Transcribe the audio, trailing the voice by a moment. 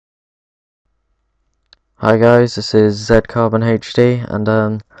Hi guys, this is Zcarbon HD, and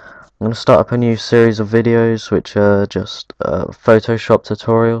I'm going to start up a new series of videos which are just Photoshop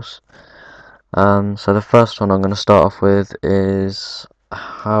tutorials. So the first one I'm going to start off with is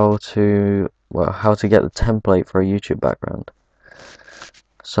how to get the template for a YouTube background.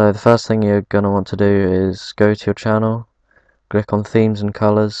 So the first thing you're going to want to do is go to your channel, click on Themes and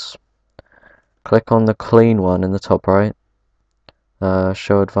Colors, click on the clean one in the top right,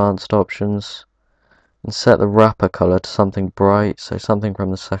 show advanced options, and set the wrapper color to something bright, so something from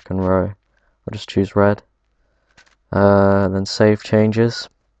the second row. I'll just choose red. Then save changes,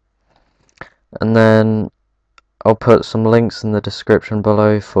 and then I'll put some links in the description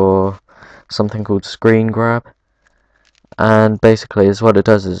below for something called Screengrab. And basically is what it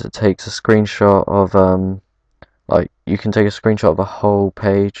does is it takes a screenshot of like you can take a screenshot of a whole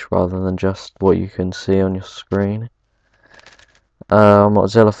page rather than just what you can see on your screen. On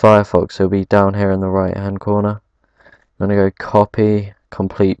Mozilla Firefox, it'll be down here in the right hand corner. I'm going to go copy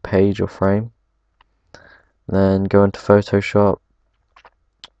complete page or frame, then go into Photoshop,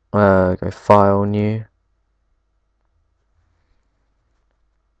 go file, new,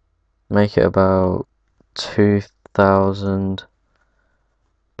 make it about 2000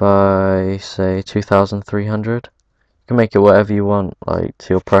 by say 2300. You can make it whatever you want, like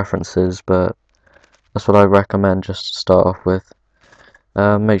to your preferences, but that's what I recommend just to start off with.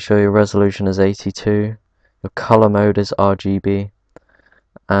 Make sure your resolution is 82, your color mode is RGB,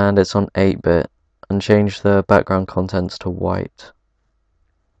 and it's on 8-bit, and change the background contents to white.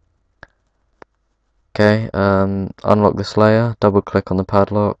 Okay, unlock this layer, double click on the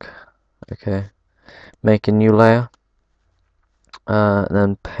padlock. Okay, make a new layer,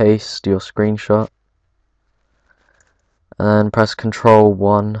 then paste your screenshot, and then press Ctrl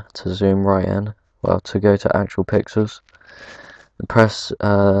 1 to zoom right in, well, to go to actual pixels, and press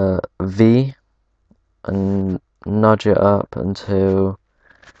V and nudge it up until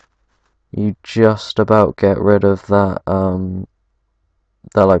you just about get rid of that that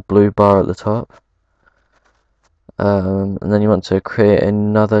like blue bar at the top. And then you want to create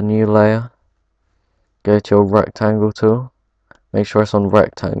another new layer. Go to your rectangle tool, make sure it's on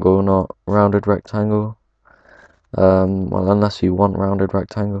rectangle, not rounded rectangle. Well, unless you want rounded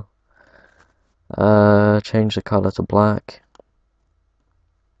rectangle. Change the color to black.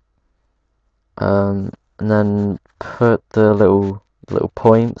 And then put the little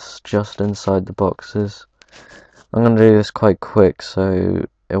points just inside the boxes. I'm going to do this quite quick so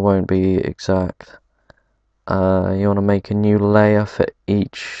it won't be exact. You want to make a new layer for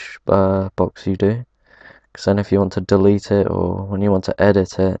each box you do, because then if you want to delete it or when you want to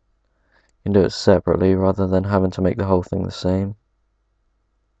edit it, you can do it separately rather than having to make the whole thing the same.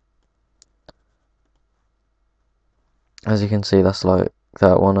 As you can see, that's like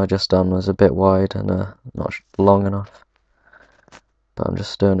that one I just done was a bit wide and not long enough, but I'm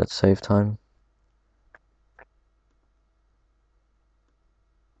just doing it to save time.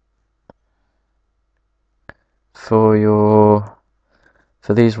 For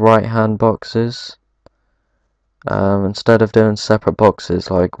these right hand boxes, instead of doing separate boxes,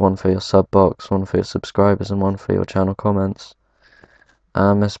 like one for your sub box, one for your subscribers, and one for your channel comments,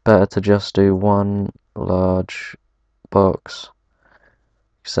 it's better to just do one large box,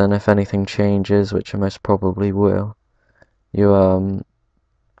 because then if anything changes, which it most probably will, you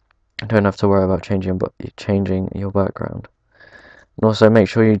don't have to worry about changing your background. And also make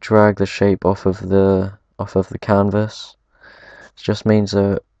sure you drag the shape off of the canvas. It just means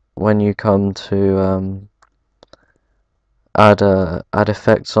that when you come to add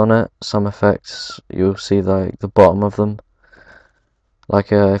effects on it, some effects you'll see like the bottom of them.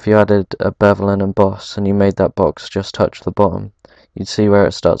 Like if you added a bevel and emboss and you made that box just touch the bottom, you'd see where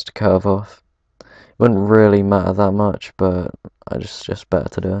it starts to curve off. It wouldn't really matter that much, but it's just better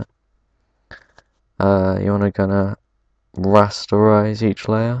to do it. You want to gonna rasterize each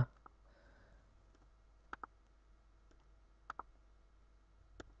layer.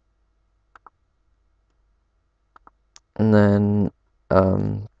 And then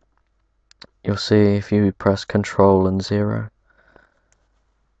you'll see if you press Control and 0.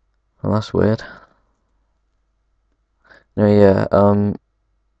 Well, that's weird. No, yeah,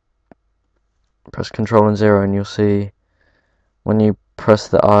 press Control and 0 and you'll see when you press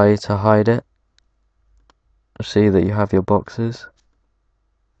the I to hide it, you'll see that you have your boxes.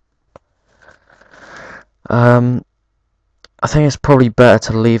 I think it's probably better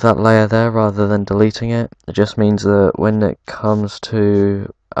to leave that layer there rather than deleting it. It just means that when it comes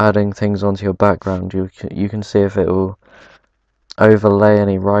to adding things onto your background, you can see if it will overlay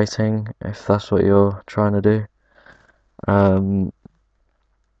any writing, if that's what you're trying to do.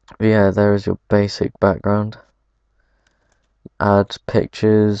 But yeah, there is your basic background. Add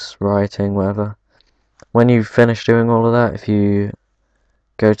pictures, writing, whatever. When you finish doing all of that, if you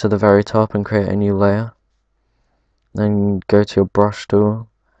go to the very top and create a new layer, then go to your brush tool,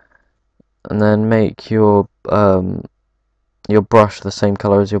 and then make your brush the same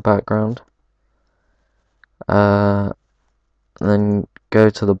color as your background. Then go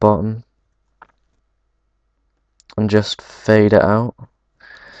to the bottom and just fade it out.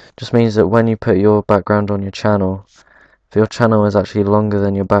 Just means that when you put your background on your channel, if your channel is actually longer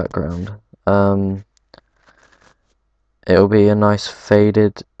than your background, it'll be a nice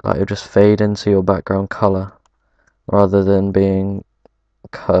faded, like it'll just fade into your background color rather than being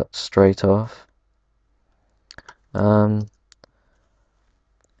cut straight off. In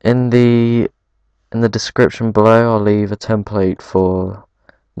the description below, I'll leave a template for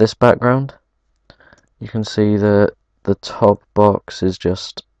this background. You can see that the top box is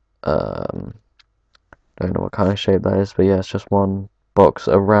just don't know what kind of shape that is, but yeah, it's just one box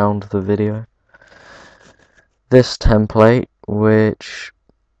around the video. This template, which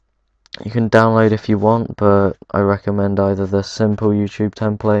you can download if you want, but I recommend either the simple YouTube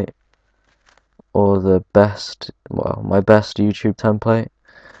template or the best, well, my best YouTube template.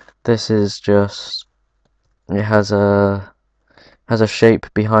 This is just, it has a shape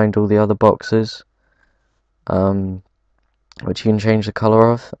behind all the other boxes, which you can change the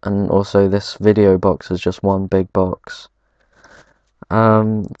color of, and also this video box is just one big box.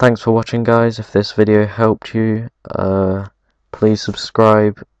 Thanks for watching, guys. If this video helped you, please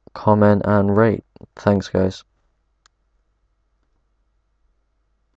subscribe, comment and rate. Thanks, guys.